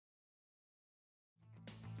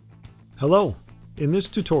Hello! In this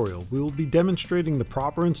tutorial, we will be demonstrating the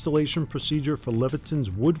proper installation procedure for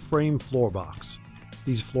Leviton's wood frame floor box.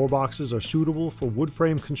 These floor boxes are suitable for wood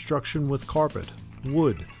frame construction with carpet,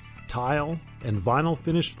 wood, tile, and vinyl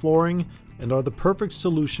finished flooring and are the perfect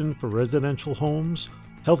solution for residential homes,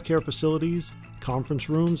 healthcare facilities, conference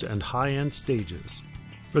rooms, and high-end stages.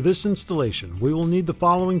 For this installation, we will need the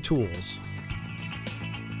following tools.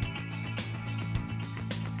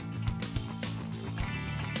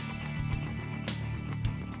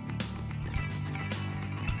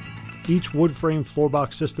 Each wood frame floor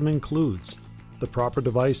box system includes the proper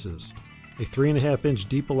devices, a 3.5-inch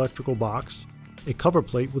deep electrical box, a cover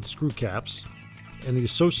plate with screw caps, and the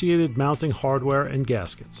associated mounting hardware and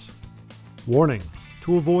gaskets. Warning: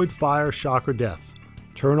 to avoid fire, shock, or death,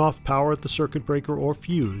 turn off power at the circuit breaker or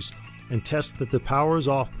fuse and test that the power is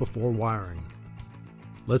off before wiring.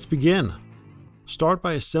 Let's begin. Start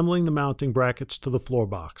by assembling the mounting brackets to the floor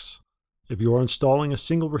box. If you are installing a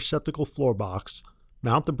single receptacle floor box,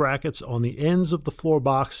 mount the brackets on the ends of the floor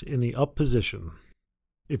box in the up position.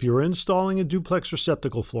 If you are installing a duplex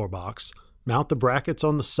receptacle floor box, mount the brackets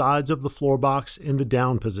on the sides of the floor box in the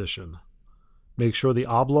down position. Make sure the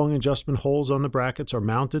oblong adjustment holes on the brackets are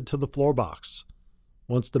mounted to the floor box.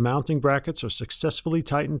 Once the mounting brackets are successfully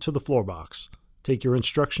tightened to the floor box, take your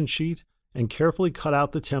instruction sheet and carefully cut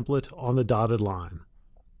out the template on the dotted line.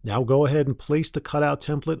 Now go ahead and place the cutout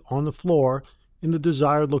template on the floor in the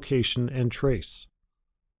desired location and trace.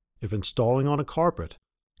 If installing on a carpet,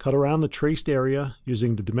 cut around the traced area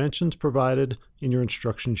using the dimensions provided in your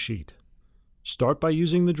instruction sheet. Start by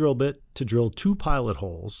using the drill bit to drill 2 pilot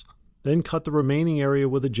holes, then cut the remaining area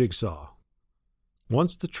with a jigsaw.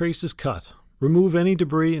 Once the trace is cut, remove any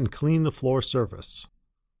debris and clean the floor surface.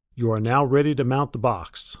 You are now ready to mount the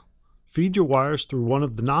box. Feed your wires through one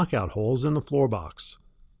of the knockout holes in the floor box.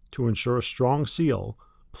 To ensure a strong seal,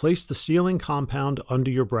 place the sealing compound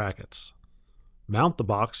under your brackets. Mount the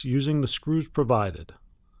box using the screws provided.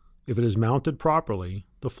 If it is mounted properly,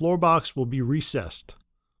 the floor box will be recessed.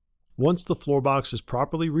 Once the floor box is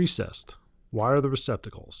properly recessed, wire the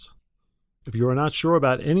receptacles. If you are not sure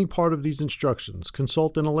about any part of these instructions,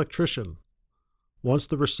 consult an electrician. Once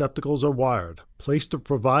the receptacles are wired, place the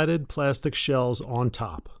provided plastic shells on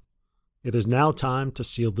top. It is now time to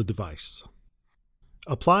seal the device.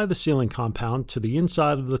 Apply the sealing compound to the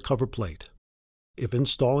inside of the cover plate. If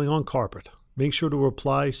installing on carpet, make sure to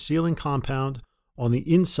apply sealing compound on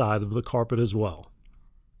the inside of the carpet as well.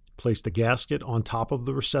 Place the gasket on top of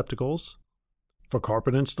the receptacles. For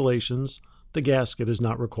carpet installations, the gasket is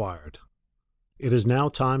not required. It is now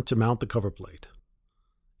time to mount the cover plate.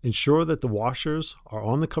 Ensure that the washers are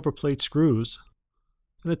on the cover plate screws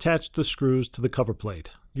and attach the screws to the cover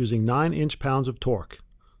plate using 9 inch-pounds of torque.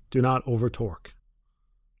 Do not over-torque.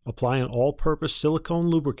 Apply an all-purpose silicone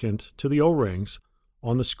lubricant to the O-rings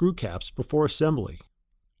on the screw caps before assembly.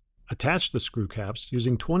 Attach the screw caps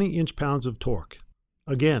using 20 inch-pounds of torque.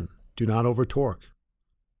 Again, do not over-torque.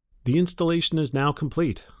 The installation is now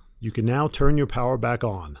complete. You can now turn your power back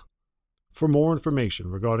on. For more information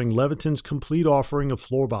regarding Leviton's complete offering of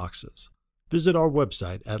floor boxes, visit our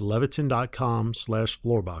website at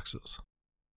leviton.com/floorboxes.